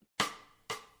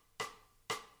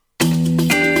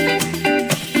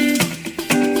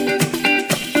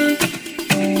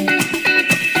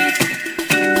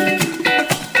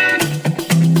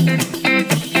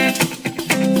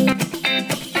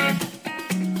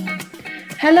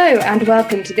Hello and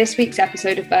welcome to this week's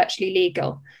episode of Virtually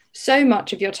Legal. So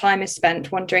much of your time is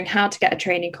spent wondering how to get a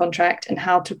training contract and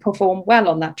how to perform well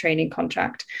on that training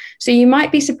contract. So you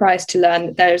might be surprised to learn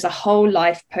that there is a whole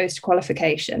life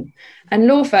post-qualification. And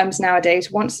law firms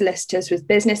nowadays want solicitors with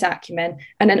business acumen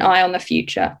and an eye on the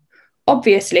future.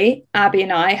 Obviously, Abby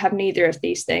and I have neither of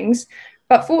these things,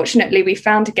 but fortunately we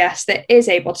found a guest that is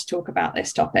able to talk about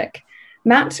this topic.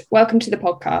 Matt, welcome to the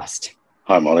podcast.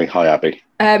 Hi Molly, hi Abby.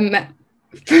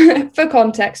 For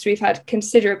context, we've had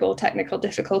considerable technical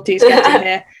difficulties getting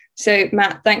here. So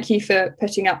Matt, thank you for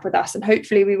putting up with us and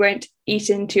hopefully we won't eat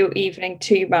into your evening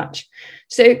too much.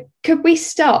 So could we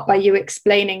start by you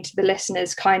explaining to the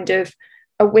listeners kind of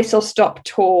a whistle-stop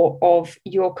tour of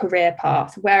your career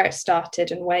path, where it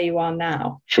started and where you are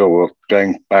now? Sure, well,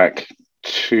 going back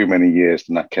too many years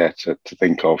than I care to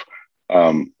think of,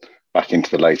 back into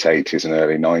the late 80s and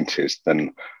early 90s,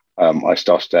 then I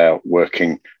started out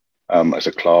working as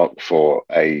a clerk for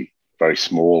a very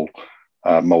small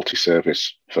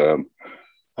multi-service firm.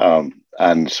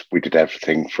 And we did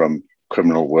everything from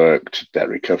criminal work to debt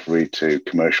recovery to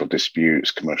commercial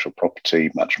disputes, commercial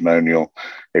property, matrimonial.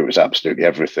 It was absolutely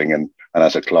everything. And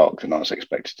as a clerk, then I was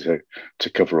expected to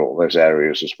cover all those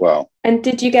areas as well. And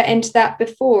did you get into that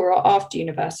before or after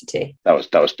university? That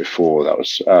was before. That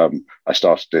was I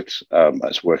started it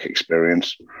as work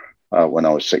experience when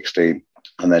I was 16.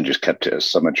 And then just kept it as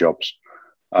summer jobs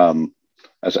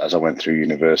as I went through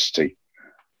university.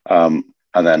 And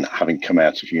then having come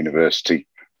out of university,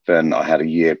 then I had a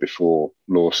year before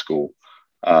law school,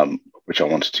 which I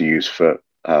wanted to use for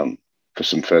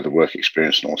some further work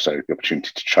experience and also the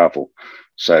opportunity to travel.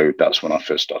 So that's when I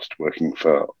first started working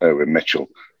for Irwin Mitchell,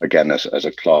 again as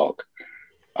a clerk,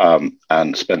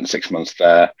 and spent 6 months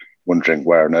there wondering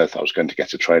where on earth I was going to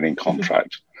get a training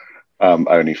contract.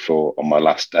 Only for on my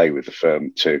last day with the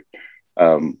firm to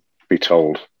be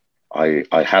told I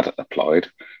had applied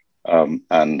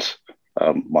and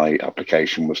my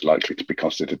application was likely to be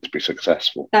considered to be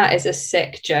successful. That is a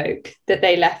sick joke that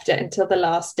they left it until the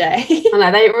last day. I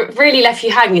know, they really left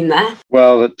you hanging there.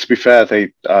 Well, to be fair,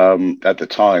 they at the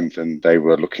time then they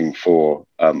were looking for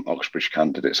Oxbridge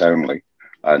candidates only.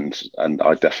 And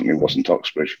I definitely wasn't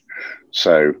Oxbridge.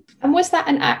 So. And was that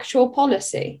an actual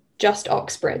policy? Just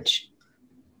Oxbridge?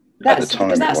 At the time,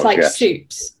 because that's like yes.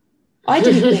 Soups. I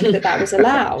didn't think that was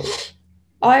allowed.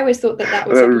 I always thought that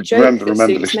was like a joke that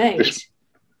Soups made.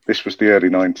 This was the early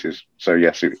 90s, so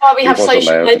yes. We have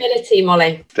social mobility,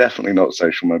 Molly. Definitely not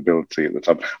social mobility at the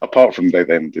time. Apart from they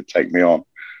then did take me on,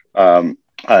 so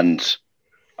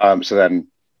then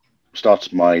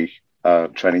started my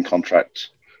training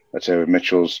contract at Irwin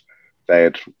Mitchell's. They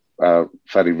had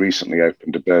fairly recently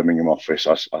opened a Birmingham office.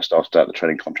 I started out the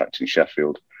training contract in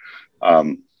Sheffield.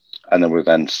 And there were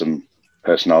then some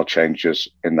personnel changes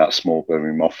in that small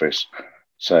Birmingham office.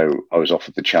 So I was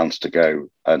offered the chance to go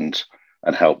and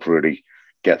help really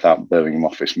get that Birmingham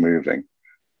office moving,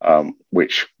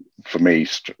 which for me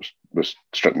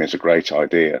struck me as a great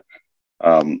idea,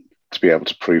 to be able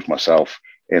to prove myself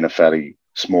in a fairly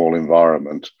small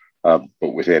environment, but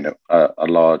within a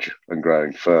large and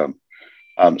growing firm.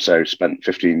 So spent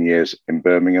 15 years in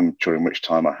Birmingham, during which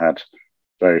time I had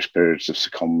various periods of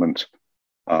secondment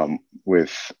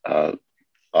with RAC,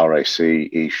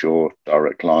 eShore,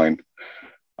 Direct Line,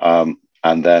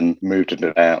 and then moved in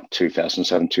about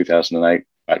 2007, 2008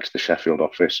 back to the Sheffield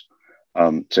office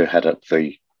to head up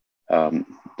the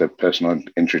personal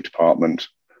injury department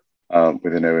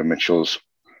within Irwin Mitchell's,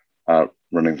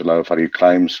 running the lower value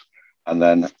claims. And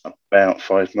then about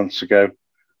 5 months ago,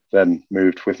 then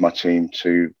moved with my team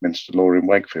to Minster Law in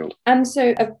Wakefield. And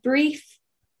so a brief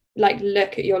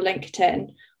look at your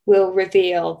LinkedIn will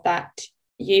reveal that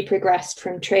you progressed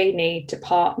from trainee to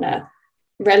partner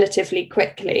relatively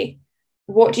quickly.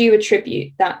 What do you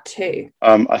attribute that to?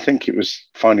 I think it was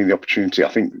finding the opportunity.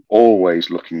 I think always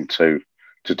looking to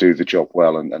do the job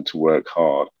well and to work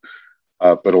hard,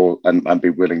 and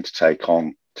be willing to take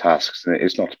on tasks. And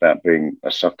it's not about being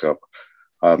a suck-up.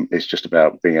 It's just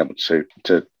about being able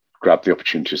to grab the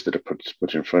opportunities that are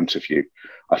put in front of you.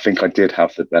 I think I did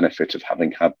have the benefit of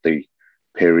having had the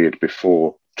period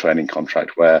before training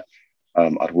contract where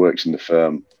I'd worked in the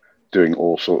firm doing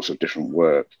all sorts of different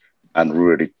work and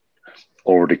really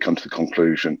already come to the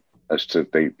conclusion as to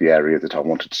the area that I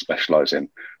wanted to specialise in,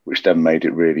 which then made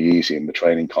it really easy in the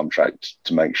training contract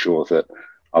to make sure that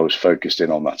I was focused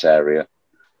in on that area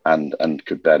and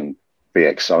could then be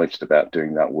excited about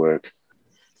doing that work.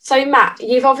 So Matt,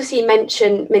 you've obviously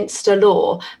mentioned Minster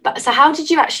Law, but so how did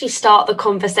you actually start the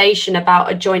conversation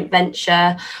about a joint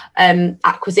venture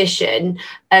acquisition,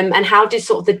 and how did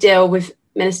sort of the deal with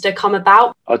Minister come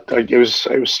about? It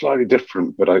was slightly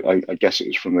different, but I guess it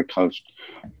was from the kind of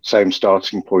same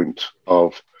starting point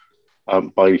of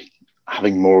by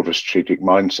having more of a strategic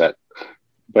mindset.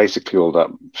 Basically, all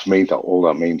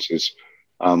that means is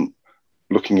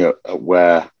looking at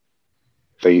where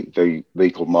the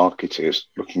legal market is,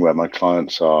 looking where my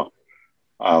clients are,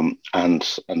 and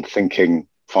thinking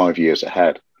 5 years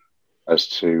ahead as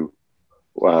to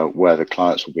where the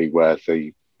clients will be, where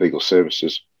the legal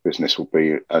services business will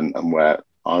be, and where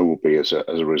I will be as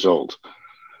a result.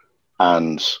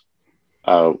 And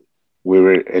we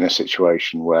were in a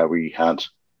situation where we had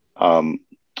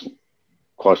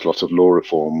quite a lot of law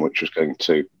reform, which was going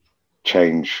to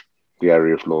change the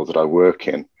area of law that I work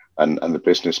in and the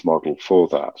business model for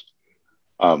that.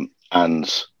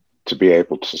 And to be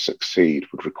able to succeed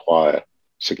would require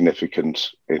significant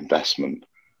investment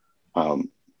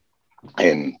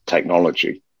in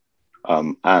technology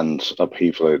and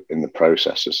upheaval in the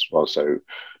process as well. So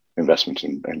investment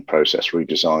in process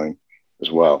redesign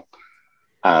as well.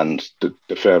 And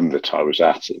the firm that I was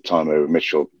at the time, Irwin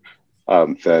Mitchell,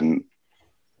 then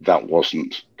that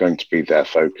wasn't going to be their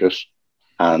focus.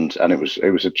 And it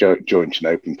was a joint and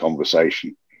open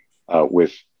conversation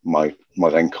with my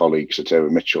then colleagues at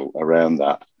Irwin Mitchell around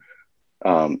that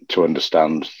to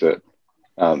understand that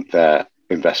their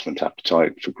investment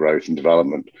appetite for growth and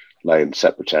development lay in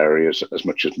separate areas, as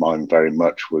much as mine very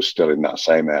much was still in that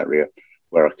same area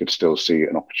where I could still see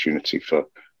an opportunity for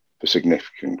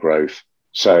significant growth.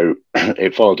 So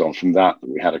it followed on from that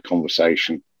we had a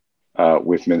conversation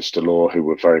with Minster Law, who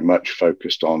were very much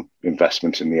focused on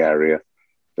investment in the area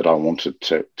that I wanted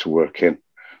to work in,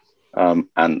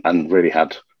 and really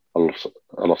had a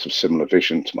lot of similar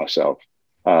vision to myself.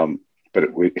 But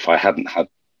if I hadn't had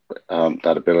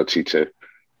that ability to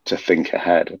think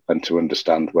ahead and to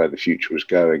understand where the future was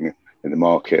going in the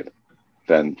market,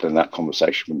 then that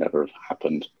conversation would never have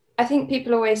happened. I think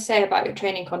people always say about your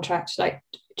training contract, like,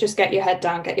 just get your head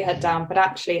down. But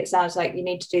actually, it sounds like you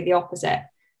need to do the opposite.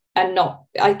 And not,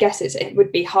 I guess it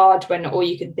would be hard when all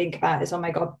you can think about is, oh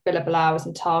my God, billable hours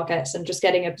and targets and just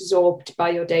getting absorbed by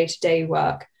your day-to-day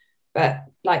work. But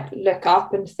like, look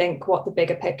up and think what the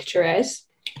bigger picture is.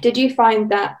 Did you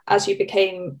find that as you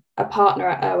became a partner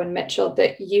at Irwin Mitchell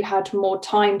that you had more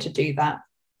time to do that?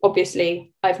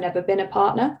 Obviously, I've never been a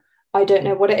partner. I don't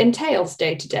know what it entails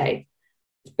day to day.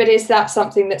 But is that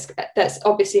something that's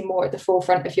obviously more at the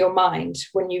forefront of your mind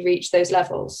when you reach those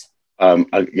levels?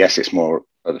 Yes, it's more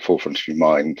at the forefront of your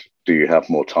mind. Do you have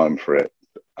more time for it?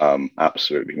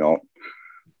 Absolutely not.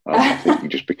 I think you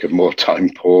just become more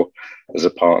time poor as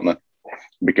a partner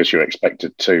because you're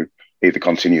expected to either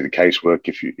continue the casework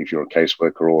if you're a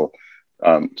caseworker, or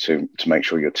to make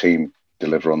sure your team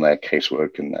deliver on their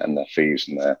casework and their fees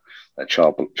and their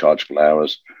chargeable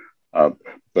hours.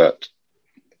 But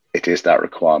it is that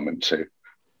requirement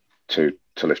to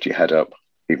lift your head up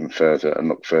even further and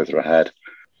look further ahead.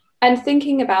 And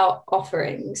thinking about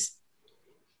offerings,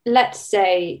 let's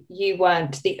say you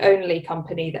weren't the only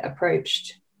company that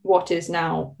approached what is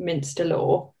now Minster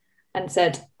Law and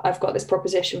said, I've got this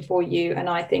proposition for you, and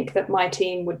I think that my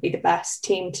team would be the best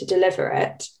team to deliver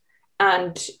it.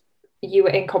 And you were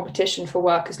in competition for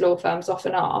work, as law firms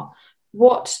often are.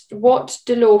 What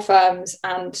do law firms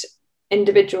and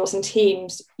individuals and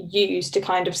teams use to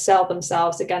kind of sell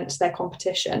themselves against their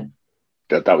competition?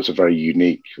 That was a very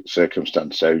unique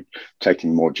circumstance. So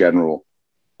taking a more general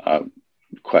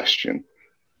question,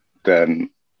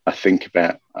 then I think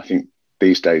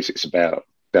these days it's about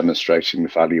demonstrating the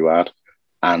value add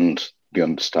and the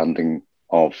understanding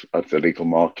of the legal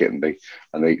market and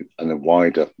the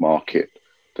wider market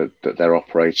that they're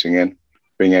operating in.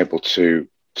 Being able to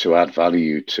add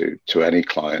value to any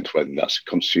client, whether that's a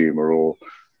consumer or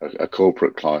a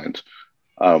corporate client,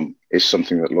 is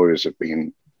something that lawyers have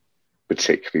been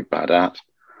particularly bad at.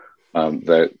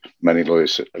 That many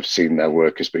lawyers have seen their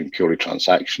work as being purely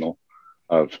transactional.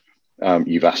 Of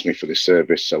you've asked me for this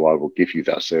service, so I will give you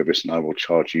that service, and I will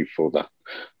charge you for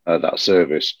that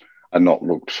service, and not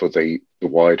looked for the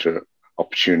wider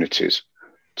opportunities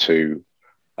to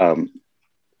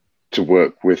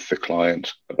work with the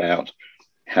client about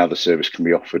how the service can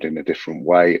be offered in a different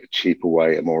way, a cheaper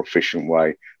way, a more efficient way,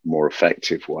 a more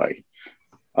effective way.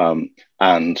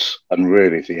 And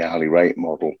really the hourly rate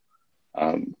model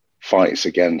fights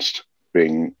against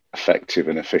being effective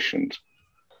and efficient.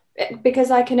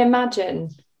 Because I can imagine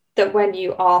that when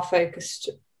you are focused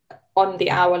on the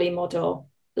hourly model,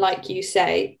 like you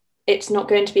say, it's not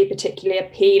going to be particularly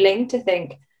appealing to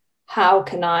think, how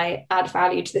can I add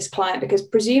value to this client? Because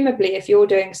presumably if you're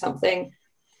doing something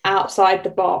outside the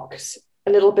box,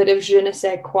 a little bit of je ne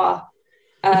sais quoi,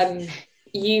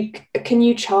 can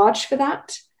you charge for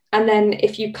that? And then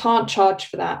if you can't charge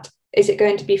for that, is it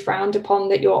going to be frowned upon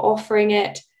that you're offering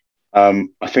it?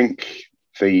 I think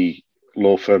the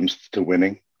law firms that are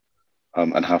winning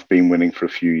and have been winning for a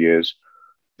few years,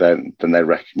 then they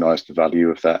recognise the value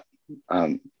of that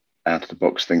out of the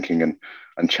box thinking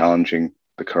and challenging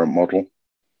the current model.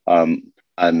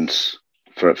 And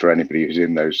for anybody who's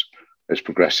in those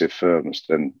progressive firms,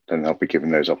 then they'll be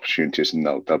given those opportunities and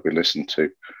they'll be listened to.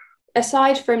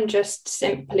 Aside from just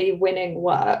simply winning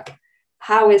work,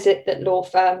 how is it that law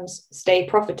firms stay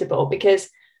profitable? Because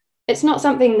it's not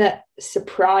something that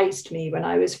surprised me when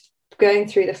I was going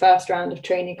through the first round of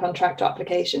training contract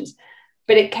applications,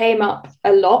 but it came up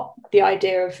a lot, the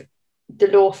idea of the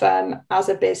law firm as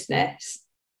a business,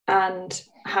 and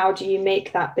how do you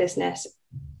make that business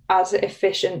as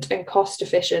efficient and cost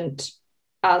efficient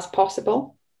as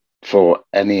possible? For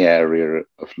any area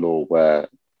of law where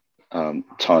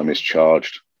time is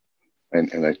charged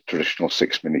in a traditional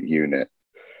 6-minute unit,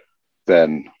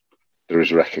 then there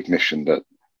is a recognition that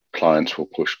clients will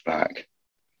push back,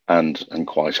 and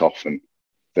quite often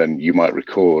then you might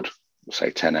record,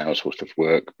 say, 10 hours worth of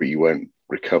work, but you won't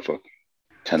recover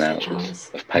 10 hours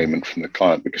worth of payment from the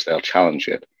client because they'll challenge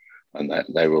it, and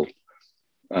they will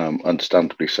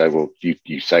understandably say, well,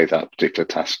 you say that particular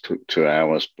task took 2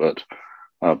 hours, but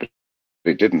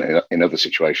it didn't. In other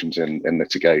situations, in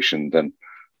litigation, then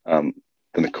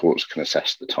the courts can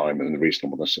assess the time and the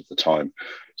reasonableness of the time.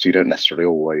 So you don't necessarily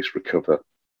always recover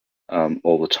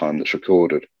all the time that's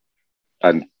recorded.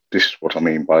 And this is what I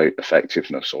mean by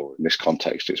effectiveness, or in this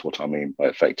context, it's what I mean by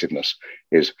effectiveness,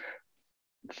 is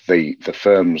the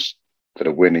firms that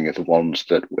are winning are the ones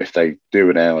that, if they do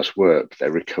an hour's work, they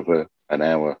recover an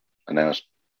hour's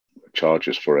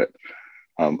charges for it,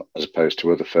 as opposed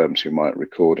to other firms who might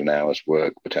record an hour's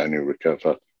work but only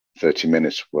recover 30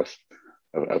 minutes worth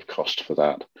of cost for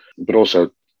that. But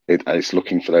also it's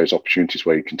looking for those opportunities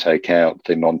where you can take out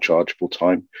the non-chargeable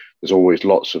time. There's always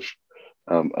lots of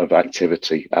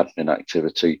activity, admin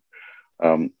activity,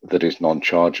 that is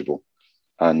non-chargeable,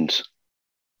 and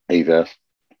either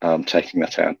taking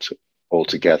that out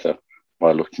altogether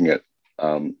by looking at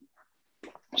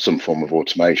some form of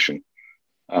automation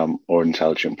or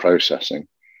intelligent processing,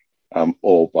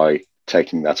 or by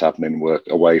taking that admin work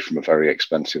away from a very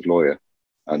expensive lawyer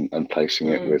and placing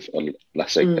it with a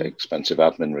less expensive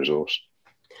admin resource.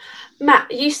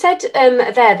 Matt, you said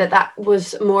there that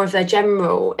was more of a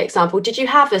general example. Did you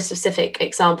have a specific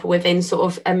example within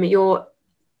sort of your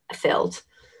field?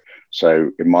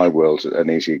 So in my world, an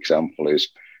easy example is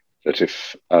that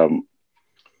if on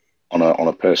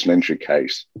a personal injury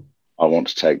case, I want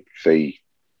to take the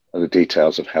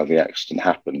details of how the accident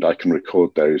happened, I can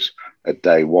record those at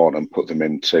day one and put them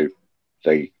into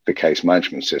the case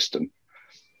management system.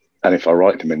 And if I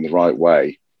write them in the right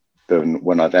way, then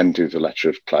when I then do the letter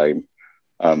of claim,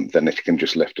 then it can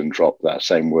just lift and drop that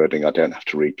same wording. I don't have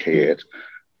to rekey it.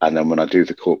 And then when I do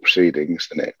the court proceedings,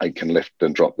 then I can lift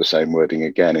and drop the same wording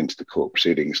again into the court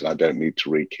proceedings, and I don't need to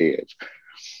rekey it.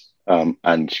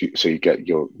 So you get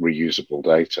your reusable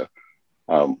data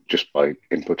just by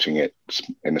inputting it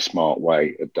in a smart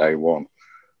way at day one.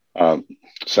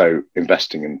 So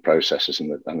investing in processes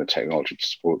and the technology to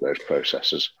support those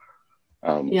processes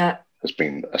has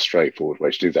been a straightforward way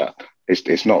to do that.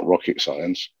 It's not rocket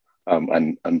science,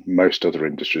 and most other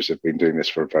industries have been doing this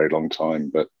for a very long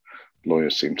time, but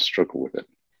lawyers seem to struggle with it.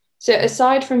 So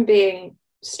aside from being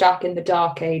stuck in the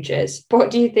dark ages, what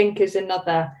do you think is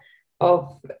another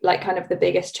of kind of the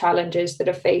biggest challenges that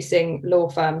are facing law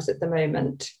firms at the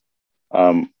moment?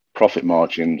 Profit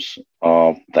margins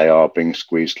are being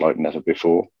squeezed like never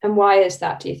before. And why is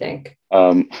that, do you think?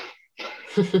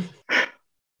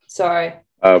 Sorry.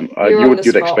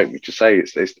 You'd expect me to say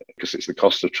it's because it's the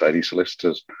cost of training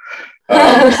solicitors.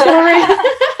 Sorry.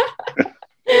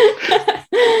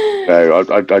 No,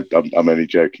 I'm only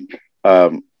joking.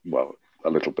 Well, a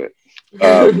little bit.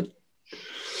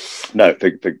 No,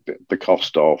 the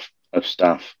cost of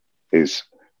staff is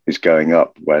going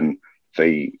up when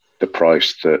the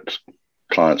price that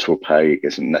clients will pay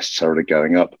isn't necessarily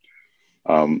going up.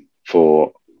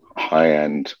 For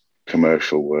high-end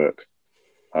commercial work,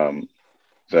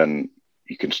 then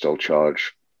you can still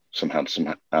charge some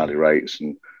hourly rates,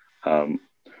 and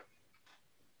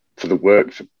for the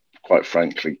work that, quite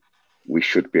frankly, we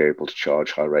should be able to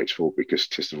charge high rates for, because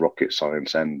it is the rocket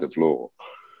science end of law,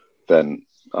 then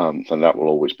that will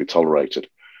always be tolerated.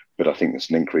 But I think there's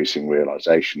an increasing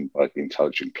realization by the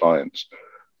intelligent clients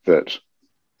that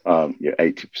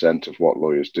 80% of what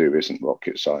lawyers do isn't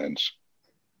rocket science,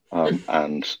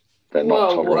 and they're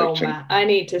not tolerating. Whoa, Matt, I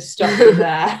need to stop you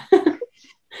there.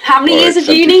 How many years of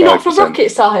uni not for rocket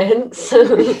science?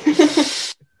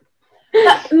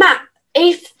 But Matt,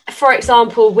 if, for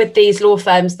example, with these law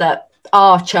firms that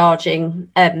are charging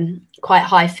quite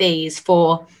high fees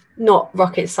for not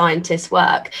rocket scientist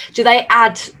work, do they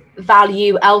add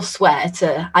value elsewhere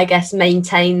to, I guess,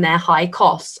 maintain their high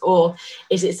costs? Or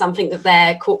is it something that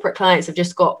their corporate clients have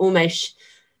just got almost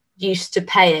used to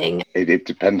paying? It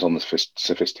depends on the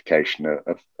sophistication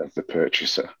of the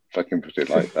purchaser, if I can put it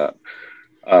like that.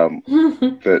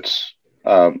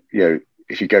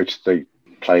 If you go to the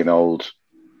plain old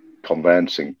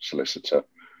conveyancing solicitor,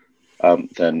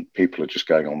 then people are just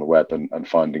going on the web and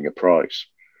finding a price,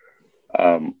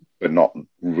 but not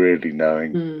really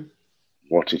knowing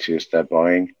what it is they're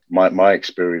buying. My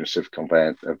experience of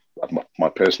my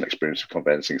personal experience of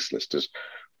conveyancing solicitors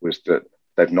was that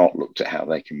they've not looked at how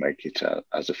they can make it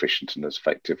as efficient and as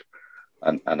effective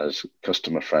and as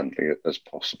customer friendly as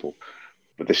possible.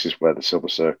 But this is where the silver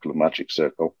circle and magic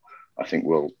circle, I think,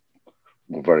 will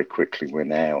very quickly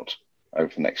win out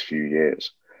over the next few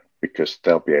years, because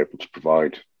they'll be able to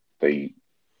provide the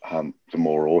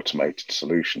more automated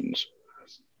solutions.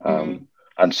 And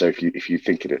so if you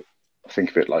think of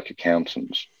it like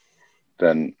accountants,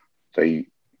 then the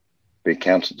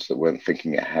accountants that weren't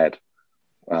thinking ahead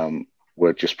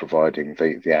were just providing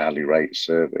the hourly rate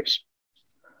service.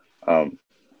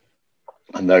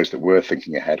 And those that were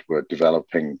thinking ahead were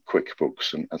developing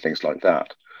QuickBooks and things like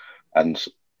that. And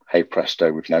hey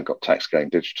presto, we've now got tax going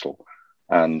digital.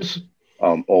 And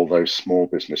all those small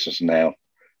businesses are now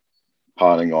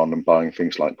piling on and buying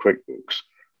things like QuickBooks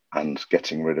and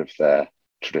getting rid of their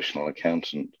traditional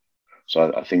accountant.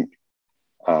 So I think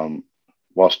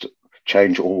whilst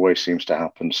change always seems to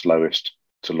happen slowest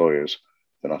to lawyers,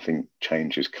 then I think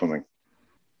change is coming.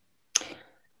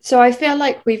 So I feel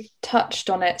like we've touched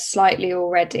on it slightly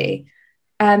already.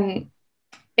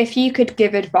 If you could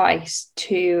give advice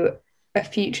to a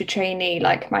future trainee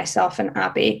like myself and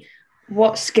Abby,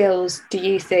 what skills do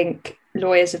you think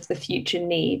lawyers of the future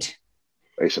need?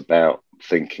 It's about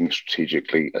thinking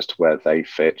strategically as to where they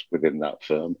fit within that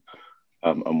firm,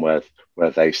 and where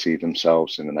they see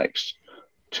themselves in the next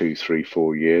 2, 3,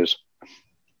 4 years,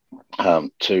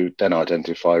 to then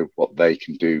identify what they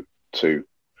can do to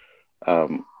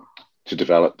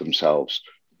develop themselves.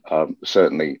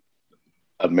 Certainly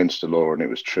at Minster Law, and it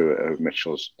was true at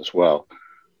Mitchell's as well,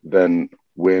 then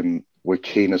we're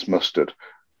keen as mustard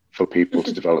for people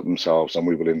to develop themselves, and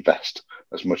we will invest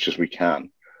as much as we can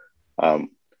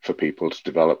for people to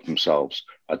develop themselves.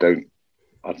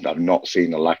 I've not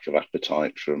seen a lack of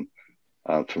appetite from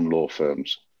law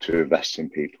firms to invest in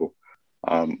people.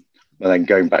 And then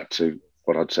going back to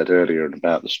what I'd said earlier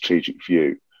about the strategic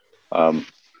view,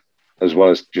 as well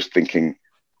as just thinking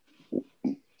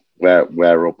where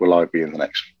will I be in the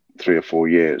next 3 or 4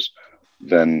 years,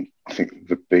 then I think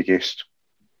the biggest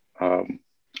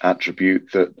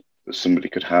attribute that somebody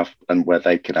could have and where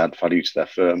they can add value to their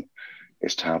firm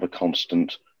is to have a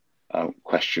constant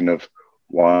question of,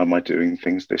 why am I doing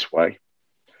things this way?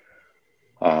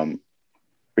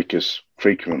 Because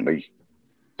frequently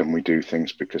then we do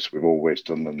things because we've always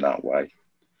done them that way.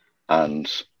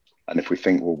 And if we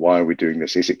think, well, why are we doing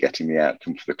this? Is it getting the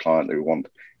outcome for the client that we want?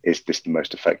 Is this the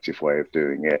most effective way of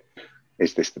doing it?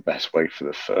 Is this the best way for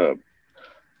the firm?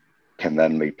 Can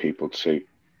then lead people to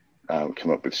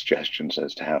come up with suggestions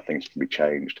as to how things can be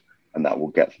changed, and that will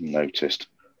get them noticed,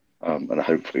 and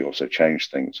hopefully also change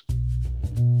things.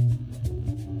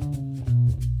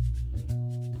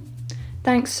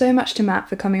 Thanks so much to Matt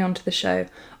for coming on to the show.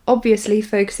 Obviously,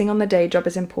 focusing on the day job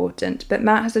is important, but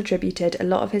Matt has attributed a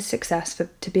lot of his success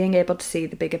to being able to see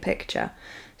the bigger picture.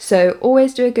 So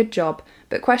always do a good job,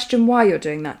 but question why you're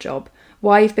doing that job,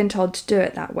 why you've been told to do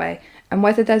it that way, and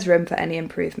whether there's room for any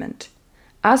improvement.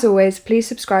 As always, please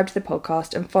subscribe to the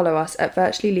podcast and follow us at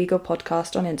Virtually Legal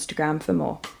Podcast on Instagram for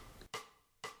more.